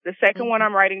 The second one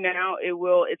I'm writing now,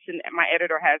 my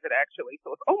editor has it actually,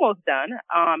 so it's almost done.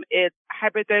 It's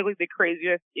hypothetically the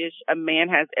craziest ish a man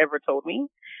has ever told me.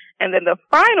 And then the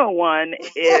final one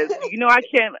is, I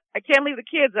can't leave the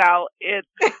kids out. It's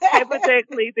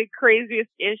hypothetically the craziest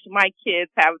ish my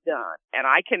kids have done. And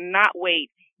I cannot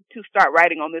wait to start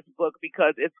writing on this book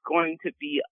because it's going to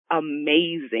be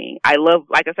amazing.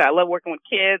 Like I said, I love working with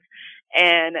kids.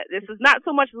 And this is not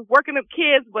so much working with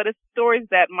kids, but it's stories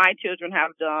that my children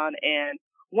have done. And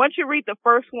once you read the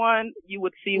first one, you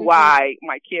would see why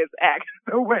my kids act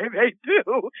the way they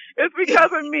do. It's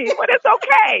because of me, but it's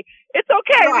okay. It's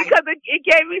okay because it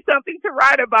gave me something to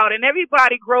write about, and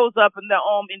everybody grows up in their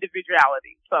own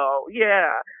individuality. So,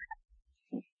 yeah.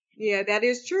 Yeah, that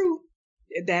is true.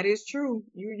 That is true.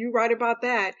 You right about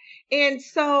that. And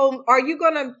so are you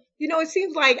going to, it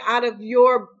seems like out of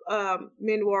your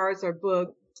memoirs or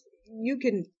book, you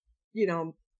can,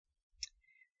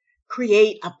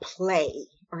 create a play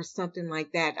or something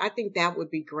like that. I think that would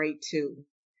be great too,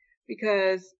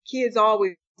 because kids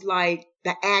always like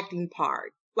the acting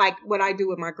part. Like what I do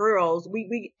with my girls,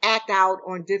 we act out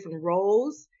on different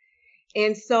roles.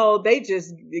 And so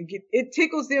it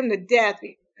tickles them to death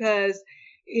because,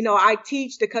 I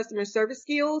teach the customer service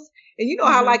skills, and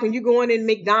how like when you go in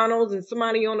McDonald's and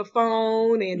somebody on the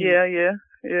phone and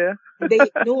they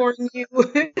ignoring you,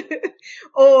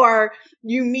 or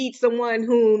you meet someone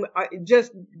whom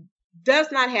just does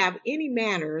not have any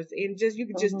manners, and you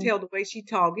can just tell the way she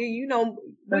talks. What do you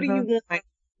want?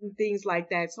 And things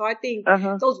like that. So I think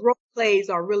those role plays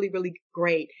are really, really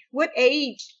great. What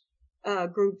age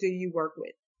group do you work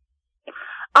with?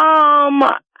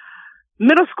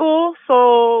 Middle school.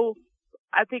 So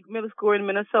I think middle school in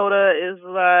Minnesota is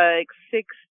like 6th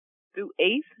through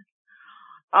 8th.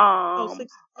 6th to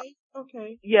 8th?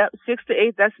 Okay. Yeah, 6th to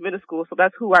 8th, that's middle school. So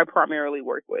that's who I primarily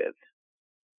work with.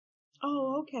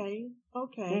 Oh, okay.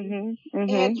 Okay. Mm-hmm.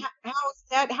 And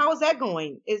how is that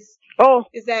going? Is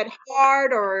that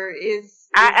hard, or is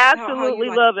I absolutely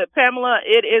love it, Pamela.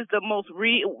 It is the most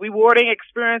rewarding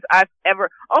experience I've ever.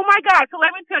 Oh my God. So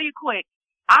let me tell you quick.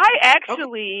 I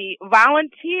actually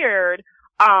volunteered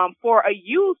for a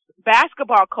youth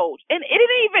basketball coach, and it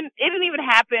didn't even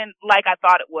happen like I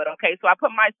thought it would. Okay, so I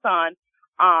put my son,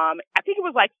 I think it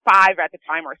was like 5 at the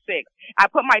time or 6.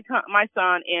 I put my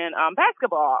son in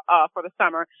basketball for the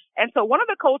summer, and so one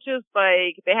of the coaches,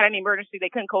 like, they had an emergency,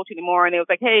 they couldn't coach anymore, and it was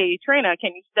like, "Hey, Trina,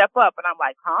 can you step up?" And I'm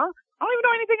like, "Huh? I don't even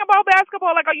know anything about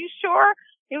basketball. Like, are you sure?"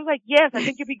 He was like, "Yes, I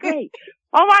think you'd be great."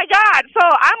 Oh my God! So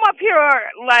I'm up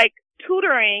here like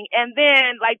tutoring, and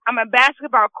then like I'm a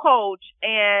basketball coach,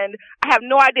 and I have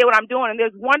no idea what I'm doing. And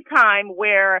there's one time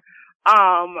where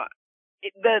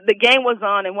the game was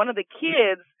on, and one of the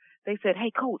kids, they said, "Hey,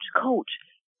 coach, call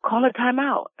a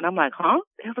timeout." And I'm like, "Huh?"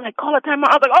 They was like, "Call a timeout."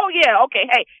 I was like, "Oh yeah, okay,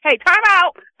 hey,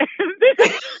 timeout."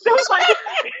 They was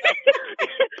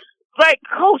like,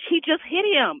 "Coach, he just hit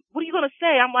him. What are you gonna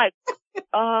say?" I'm like,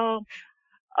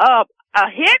 a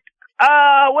hit?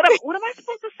 What am I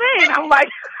supposed to say?" And I'm like,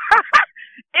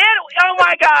 oh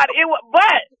my God,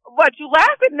 but you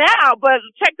laughing now, but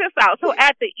check this out. So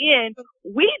at the end,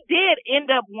 we did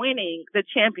end up winning the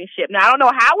championship. Now, I don't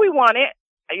know how we won it.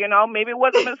 Maybe it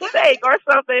was a mistake or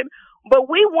something, but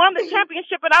we won the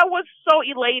championship, and I was so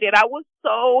elated. I was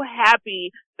so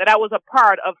happy that I was a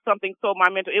part of something so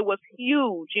monumental. It was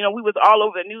huge. We was all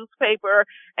over the newspaper,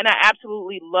 and I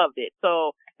absolutely loved it.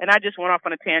 So, and I just went off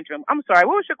on a tantrum. I'm sorry.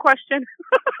 What was your question?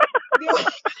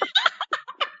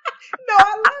 No,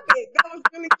 I love it. That was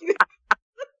really cute.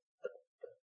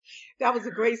 That was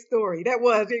a great story. That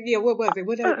was, yeah. What was it?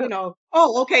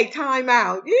 Oh, okay. Time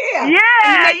out. Yeah.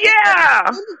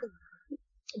 Yeah.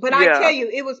 But I tell you,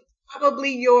 it was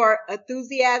probably your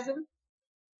enthusiasm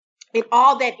and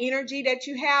all that energy that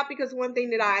you have, because one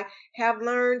thing that I have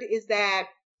learned is that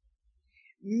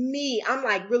I'm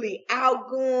like really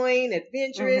outgoing,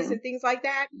 adventurous, and things like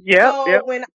that. Yeah. So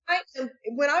when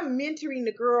I'm mentoring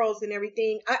the girls and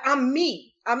everything, I'm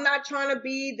me. I'm not trying to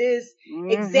be this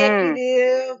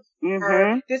executive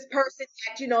or this person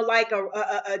that, like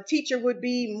a teacher would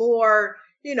be more,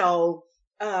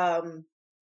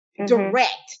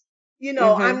 direct.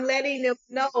 I'm letting them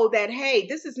know that, hey,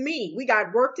 this is me. We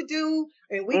got work to do,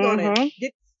 and we're going to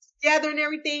get together and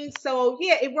everything. So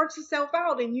yeah, it works itself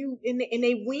out, and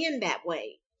they win that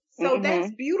way. So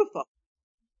that's beautiful.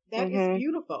 That is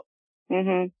beautiful.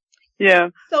 Yeah.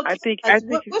 So I think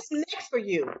what's next for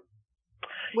you?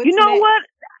 What?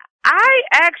 I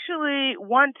actually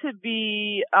want to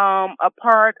be a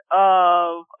part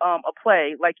of a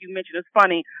play, like you mentioned. It's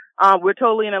funny. We're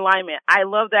totally in alignment. I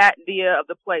love that idea of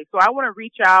the play. So I want to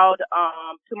reach out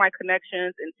to my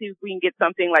connections and see if we can get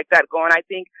something like that going. I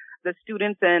think the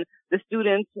students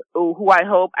who I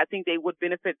hope, I think they would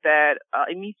benefit that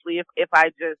immediately if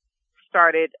I just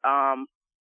started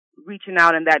reaching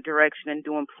out in that direction and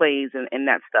doing plays and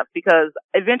that stuff, because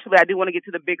eventually I do want to get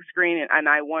to the big screen and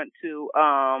I want to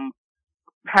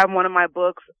have one of my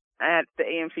books at the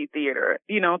AMC Theater,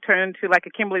 turn into like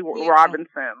a Kimberly Robinson.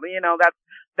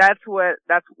 That's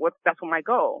my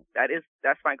goal.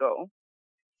 That's my goal.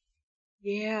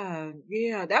 Yeah,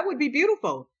 that would be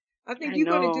beautiful. I think you're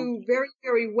going to do very,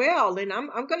 very well, and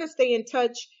I'm going to stay in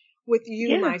touch with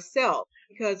you myself,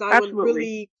 because I would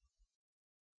really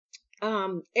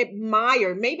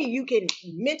admire. Maybe you can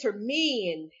mentor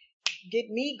me and get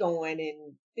me going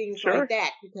and things like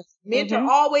that, because mentor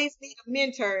always need a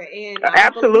mentor, and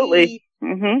absolutely.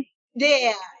 And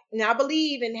I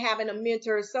believe in having a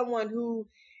mentor, someone who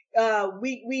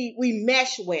we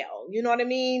mesh well. You know what I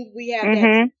mean? We have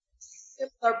that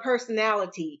similar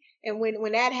personality, and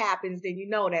when that happens, then you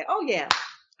know that, oh yeah,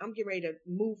 I'm getting ready to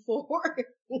move forward.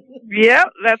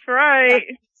 Yep, that's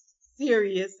right.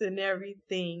 Serious and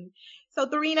everything. So,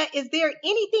 Tharina, is there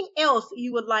anything else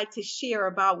you would like to share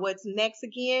about what's next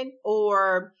again,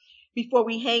 or before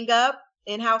we hang up,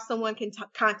 and how someone can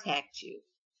contact you?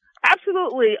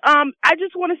 Absolutely. I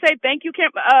just want to say thank you,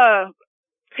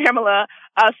 Pamela,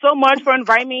 so much for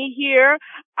inviting me here.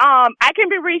 I can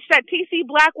be reached at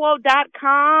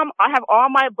tcblackwell.com. I have all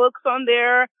my books on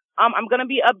there. I'm going to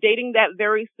be updating that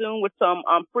very soon with some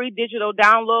free digital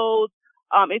downloads.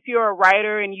 If you're a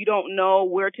writer and you don't know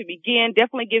where to begin,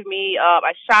 definitely give me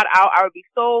a shout out. I would be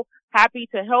so happy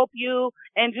to help you,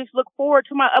 and just look forward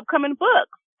to my upcoming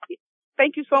books.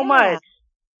 Thank you so much.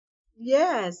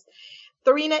 Yes.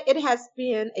 Tharina, it has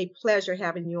been a pleasure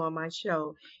having you on my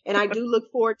show, and I do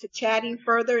look forward to chatting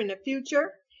further in the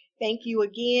future. Thank you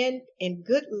again, and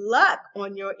good luck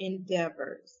on your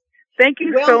endeavors. Thank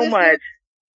you so much.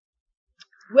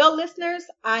 Well, listeners,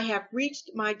 I have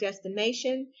reached my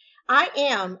destination. I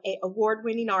am an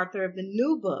award-winning author of the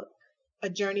new book, A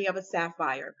Journey of a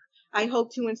Sapphire. I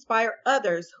hope to inspire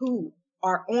others who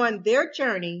are on their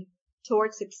journey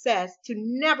towards success to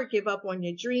never give up on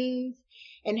your dreams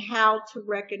and how to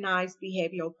recognize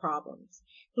behavioral problems.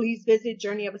 Please visit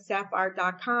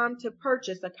journeyofaSapphire.com to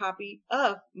purchase a copy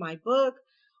of my book,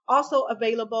 also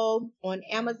available on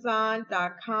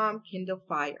Amazon.com Kindle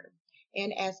Fire.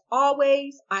 And as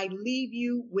always, I leave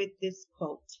you with this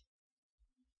quote.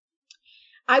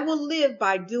 I will live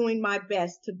by doing my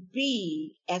best to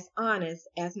be as honest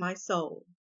as my soul,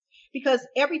 because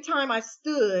every time I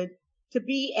stood to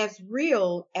be as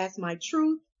real as my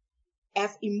truth,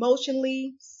 as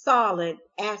emotionally solid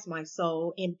as my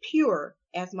soul, and pure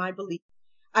as my belief,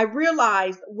 I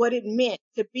realized what it meant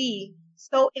to be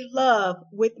so in love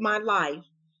with my life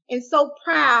and so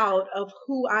proud of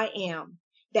who I am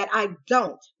that I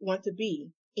don't want to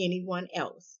be anyone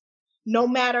else, no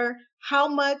matter how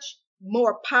much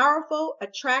more powerful,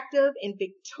 attractive, and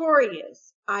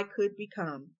victorious I could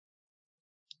become.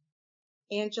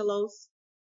 Angelos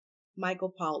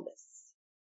Michaelopoulos.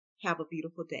 Have a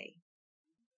beautiful day.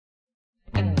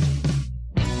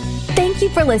 Thank you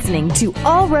for listening to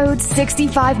All Roads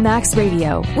 65 Max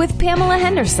Radio with Pamela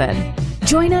Henderson.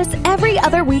 Join us every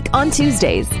other week on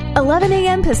Tuesdays, 11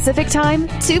 a.m. Pacific Time,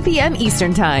 2 p.m.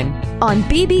 Eastern Time on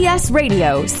BBS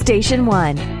Radio Station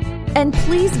 1. And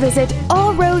please visit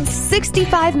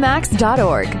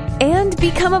allroads65max.org and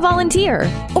become a volunteer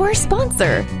or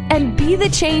sponsor and be the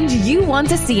change you want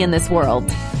to see in this world.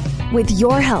 With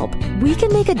your help, we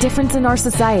can make a difference in our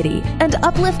society and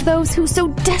uplift those who so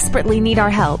desperately need our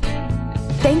help.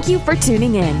 Thank you for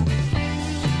tuning in.